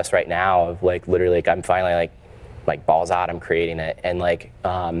process right now of like literally, like I'm finally like balls out, I'm creating it, and like,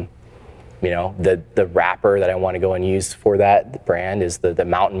 you know, the rapper that I want to go and use for that brand is the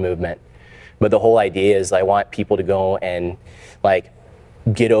Mountain Movement. But the whole idea is I want people to go and like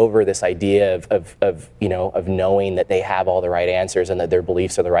get over this idea of you know, of knowing that they have all the right answers and that their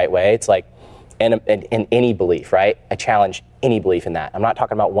beliefs are the right way. It's like, and any belief, right? I challenge any belief in that. I'm not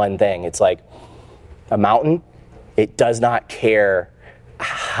talking about one thing. It's like a mountain. It does not care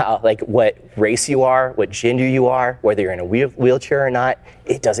how, like what race you are, what gender you are, whether you're in a wheelchair or not.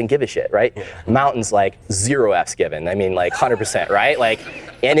 It doesn't give a shit, right? Yeah. Mountain's like 0 F's given. I mean, like 100%, right? Like,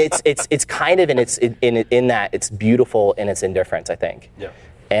 and it's kind of in that it's beautiful in its indifference, I think. Yeah.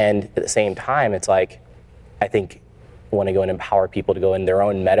 And at the same time, it's like, I think I want to go and empower people to go in their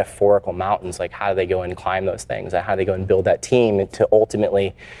own metaphorical mountains. Like, how do they go and climb those things? How do they go and build that team to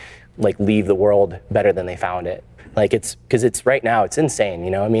ultimately, like, leave the world better than they found it? Like, it's because it's right now, it's insane,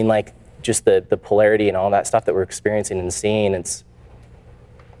 you know? I mean, like, just the polarity and all that stuff that we're experiencing and seeing, it's,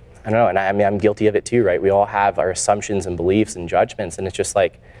 I don't know, and I mean, I'm guilty of it too, right? We all have our assumptions and beliefs and judgments, and it's just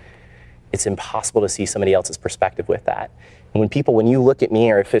like, it's impossible to see somebody else's perspective with that. And when you look at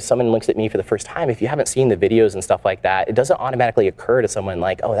me, or if someone looks at me for the first time, if you haven't seen the videos and stuff like that, it doesn't automatically occur to someone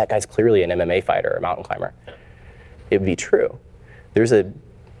like, oh, that guy's clearly an MMA fighter or a mountain climber. It would be true. There's a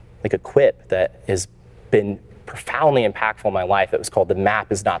quip that has been profoundly impactful in my life. It was called "The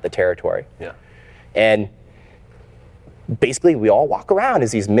map is not the territory." Yeah. And basically, we all walk around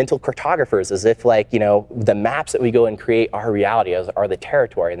as these mental cartographers, as if the maps that we go and create our reality are the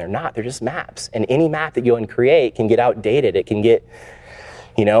territory, and they're not. They're just maps. And any map that you go and create can get outdated. It can get,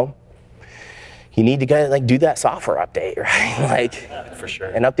 you need to go do that software update, right? For sure.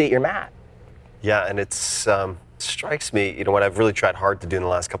 And update your map. Yeah, and it strikes me, what I've really tried hard to do in the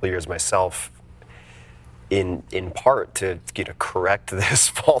last couple of years myself, in part to correct this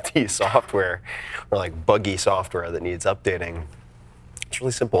faulty software or buggy software that needs updating. It's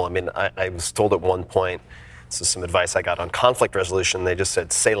really simple. I mean, I was told at one point, this is some advice I got on conflict resolution, they just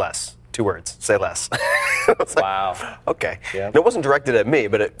said, say less. 2 words, say less. Wow. Okay. Yeah. And it wasn't directed at me,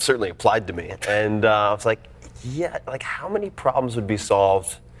 but it certainly applied to me. And I was like, yeah, how many problems would be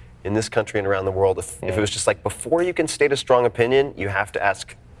solved in this country and around the world if it was just before you can state a strong opinion, you have to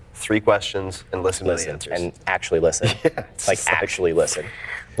ask 3 questions and listen to the answers. And actually listen. Yeah, actually listen.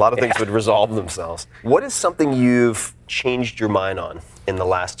 A lot of things would resolve themselves. What is something you've changed your mind on in the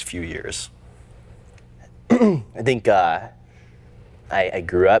last few years? I think I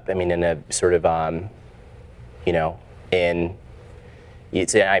grew up, in a sort of,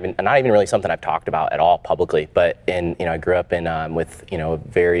 it's not even really something I've talked about at all publicly, but I grew up with,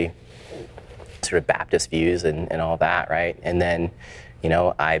 very sort of Baptist views and all that, right? And then,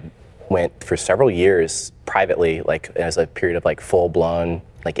 I went for several years privately, as a period of full-blown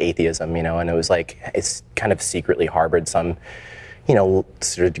atheism, and it was it's kind of secretly harbored some,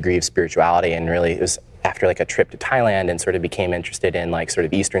 sort of degree of spirituality, and really it was after a trip to Thailand and sort of became interested in sort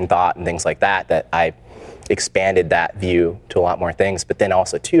of Eastern thought and things like that I expanded that view to a lot more things, but then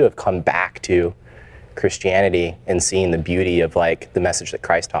also too have come back to Christianity and seeing the beauty of the message that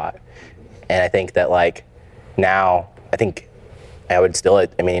Christ taught. And I think that now, I think I would still,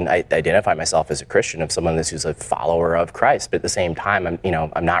 I identify myself as a Christian, of someone who's a follower of Christ, but at the same time,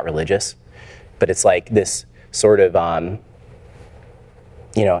 I'm not religious, but it's this sort of, I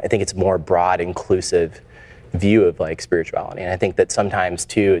think it's more broad, inclusive view of spirituality. And I think that sometimes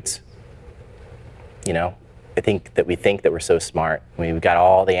too, it's, I think that we think that we're so smart. We've got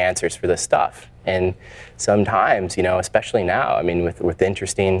all the answers for this stuff. And sometimes, especially now, with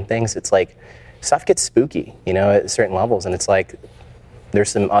interesting things, it's stuff gets spooky, at certain levels. And it's there's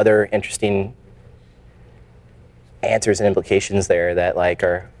some other interesting answers and implications there that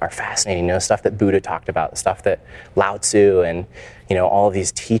are fascinating. Stuff that Buddha talked about, stuff that Lao Tzu and all of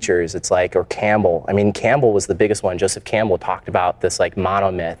these teachers. It's or Campbell. Campbell was the biggest one. Joseph Campbell talked about this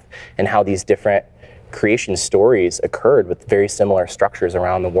monomyth and how these different creation stories occurred with very similar structures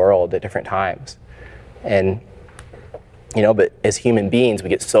around the world at different times. And but as human beings, we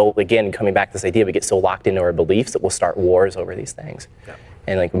get so, again, coming back to this idea, we get so locked into our beliefs that we'll start wars over these things. Yeah.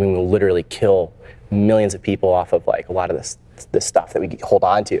 And we will literally kill millions of people off of a lot of this stuff that we hold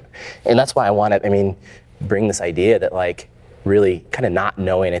on to. And that's why I want to, bring this idea that really kind of not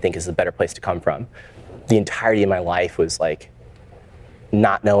knowing, I think, is the better place to come from. The entirety of my life was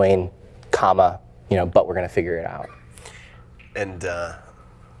not knowing, but we're going to figure it out. And,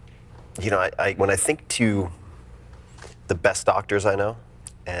 when I think to the best doctors I know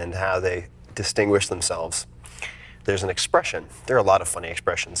and how they distinguish themselves, there's an expression. There are a lot of funny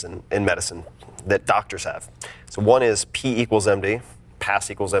expressions in medicine that doctors have. So one is P equals MD, pass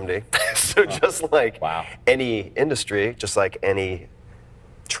equals MD. So just any industry, just like any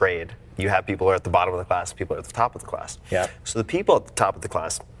trade, you have people who are at the bottom of the class, people are at the top of the class. Yeah. So the people at the top of the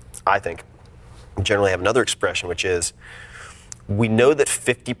class, I think, generally have another expression, which is, we know that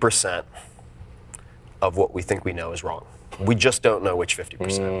 50% of what we think we know is wrong. We just don't know which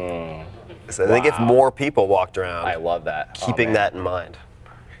 50%. So I think if more people walked around, I love that. keeping that in mind,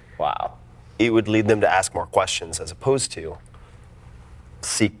 wow, it would lead them to ask more questions as opposed to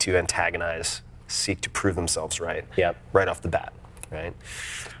seek to antagonize, seek to prove themselves right, right off the bat, right?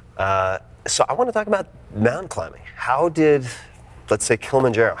 So I want to talk about mountain climbing. How did, let's say,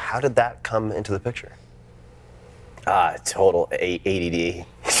 Kilimanjaro, how did that come into the picture? Total ADD.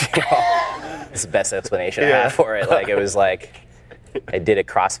 It's the best explanation I have for it. It was I did a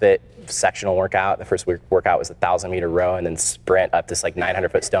CrossFit sectional workout. The first workout was a 1,000-meter row and then sprint up this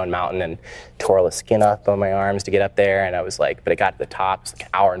 900-foot stone mountain and tore the skin up on my arms to get up there. And I was but I got to the top. It was an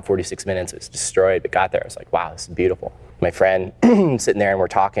hour and 46 minutes. It was destroyed, but got there. I was wow, this is beautiful. My friend sitting there and we're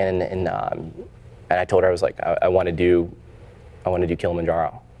talking and I told her, I was I want to do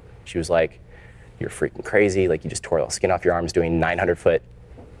Kilimanjaro. She was like, "You're freaking crazy. Like, you just tore the skin off your arms doing 900-foot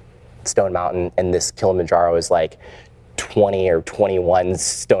Stone Mountain, and this Kilimanjaro is like 20 or 21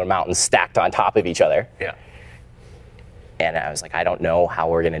 Stone Mountains stacked on top of each other." Yeah. And I was like, I don't know how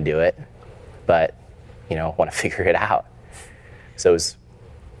we're gonna do it, but want to figure it out. So it was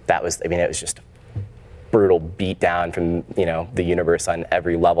just a brutal beat down from the universe on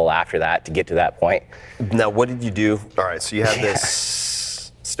every level after that to get to that point. Now, what did you do? All right, so you had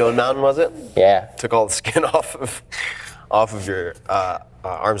this Stone Mountain, was it? Yeah. Took all the skin off of your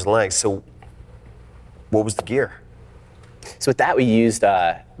arms and legs. So what was the gear? So with that, we used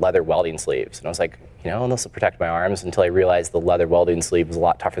leather welding sleeves, and I was like, this will protect my arms, until I realized the leather welding sleeve was a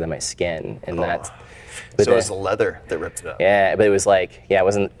lot tougher than my skin, and that's. So it was the leather that ripped it up. Yeah, but it was like, it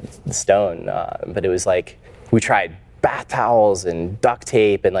wasn't the stone, but it was like, we tried bath towels and duct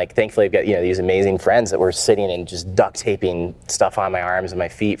tape, and like, thankfully I've got, these amazing friends that were sitting and just duct taping stuff on my arms and my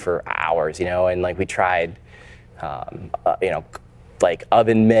feet for hours, and like we tried, like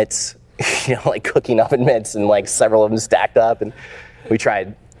oven mitts, like cooking oven mitts, and like several of them stacked up, and we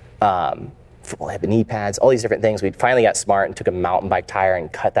tried football hip and knee pads, all these different things. We finally got smart and took a mountain bike tire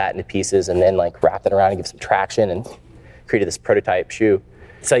and cut that into pieces, and then like wrapped it around and give some traction, and created this prototype shoe.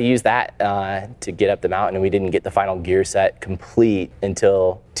 So I used that to get up the mountain, and we didn't get the final gear set complete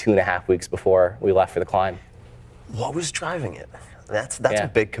until 2.5 weeks before we left for the climb. What was driving it? That's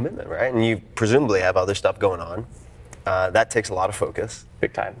a big commitment, right? And you presumably have other stuff going on. That takes a lot of focus.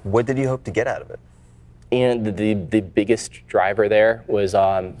 Big time. What did you hope to get out of it? The biggest driver there was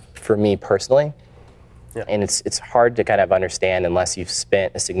for me personally, and it's hard to kind of understand unless you've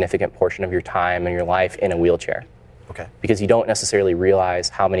spent a significant portion of your time and your life in a wheelchair. Okay. Because you don't necessarily realize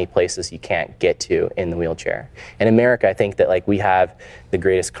how many places you can't get to in the wheelchair. In America, I think that like we have the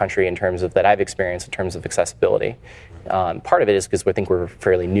greatest country in terms of that I've experienced in terms of accessibility. Part of it is because we think we're a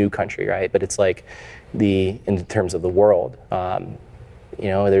fairly new country, right? But it's like in terms of the world. But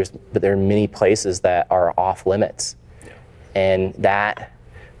there are many places that are off limits. Yeah. And that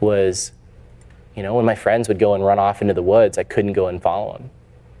was, when my friends would go and run off into the woods, I couldn't go and follow them.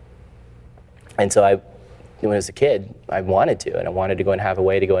 And so when I was a kid, I wanted to, and I wanted to go and have a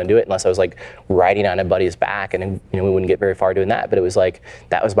way to go and do it, unless I was like riding on a buddy's back, and we wouldn't get very far doing that. But it was like,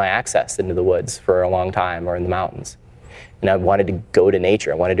 that was my access into the woods for a long time, or in the mountains. And I wanted to go to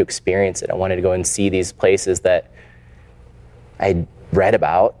nature. I wanted to experience it. I wanted to go and see these places that I read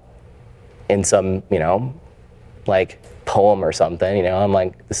about in some, like poem or something. I'm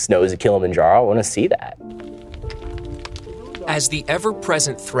like, the snows of Kilimanjaro, I want to see that. As the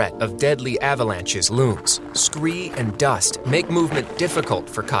ever-present threat of deadly avalanches looms, scree and dust make movement difficult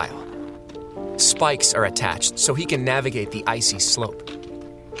for Kyle. Spikes are attached so he can navigate the icy slope.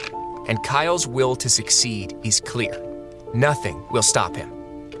 And Kyle's will to succeed is clear. Nothing will stop him.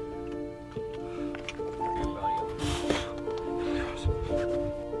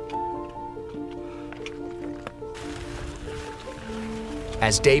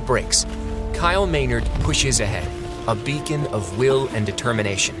 As day breaks, Kyle Maynard pushes ahead, a beacon of will and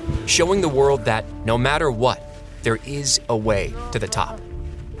determination, showing the world that, no matter what, there is a way to the top.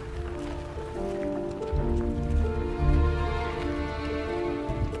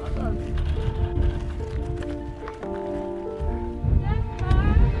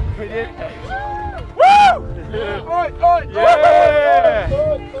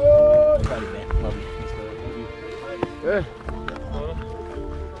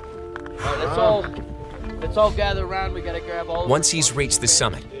 Let's all gather around. We gotta grab all. Once he's reached the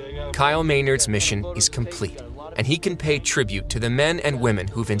summit, Kyle Maynard's mission is complete, and he can pay tribute to the men and women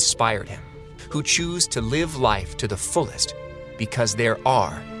who've inspired him, who choose to live life to the fullest because there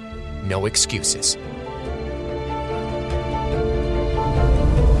are no excuses.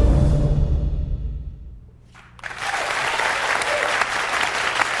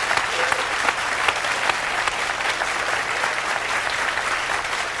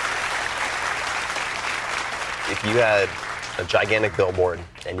 If you had a gigantic billboard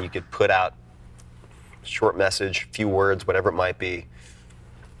and you could put out a short message, few words, whatever it might be,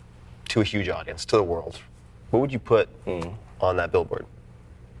 to a huge audience, to the world, what would you put on that billboard?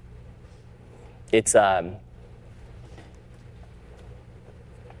 It's, I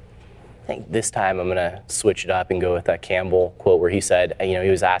think this time I'm gonna switch it up and go with that Campbell quote where he said, he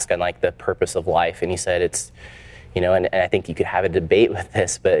was asked on like the purpose of life, and he said it's, and I think you could have a debate with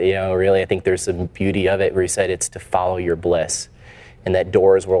this, but really I think there's some beauty of it where he said it's to follow your bliss, and that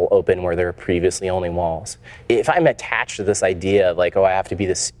doors will open where there were previously only walls. If I'm attached to this idea of like, I have to be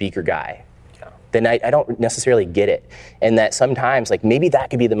the speaker guy, then I don't necessarily get it. And that sometimes like maybe that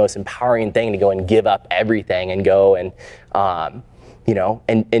could be the most empowering thing, to go and give up everything and go and you know,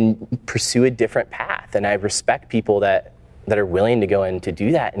 and pursue a different path. And I respect people that are willing to go in to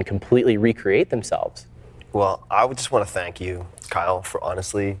do that and completely recreate themselves. Well, I would just want to thank you, Kyle, for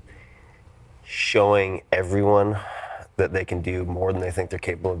honestly showing everyone that they can do more than they think they're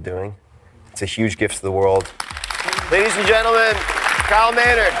capable of doing. It's a huge gift to the world. Ladies and gentlemen, Kyle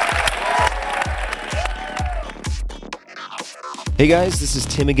Maynard. Hey guys, this is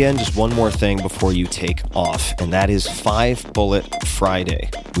Tim again. Just one more thing before you take off, and that is 5 Bullet Friday.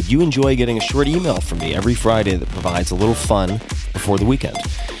 Would you enjoy getting a short email from me every Friday that provides a little fun before the weekend?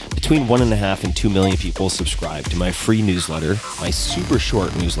 Between 1.5 and 2 million people subscribe to my free newsletter, my super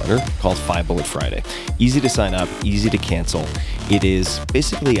short newsletter called 5 Bullet Friday. Easy to sign up, easy to cancel. It is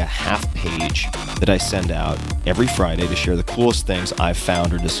basically a half page that I send out every Friday to share the coolest things I've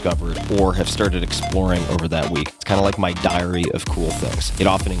found or discovered or have started exploring over that week. It's kind of like my diary of cool things. It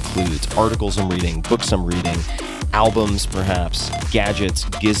often includes articles I'm reading, books I'm reading, albums perhaps, gadgets,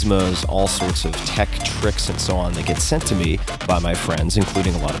 gizmos, all sorts of tech tricks and so on that get sent to me by my friends,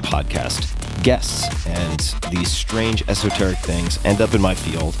 including a lot of podcast guests. And these strange esoteric things end up in my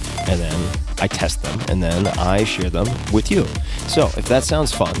field, and then I test them, and then I share them with you. So if that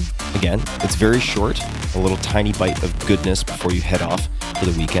sounds fun, again, it's very short, a little tiny bite of goodness before you head off for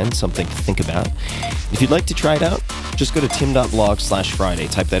the weekend, something to think about. If you'd like to try it out, just go to tim.blog/Friday.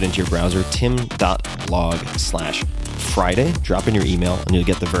 Type that into your browser, tim.blog/Friday. Drop in your email, and you'll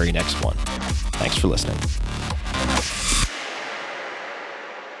get the very next one. Thanks for listening.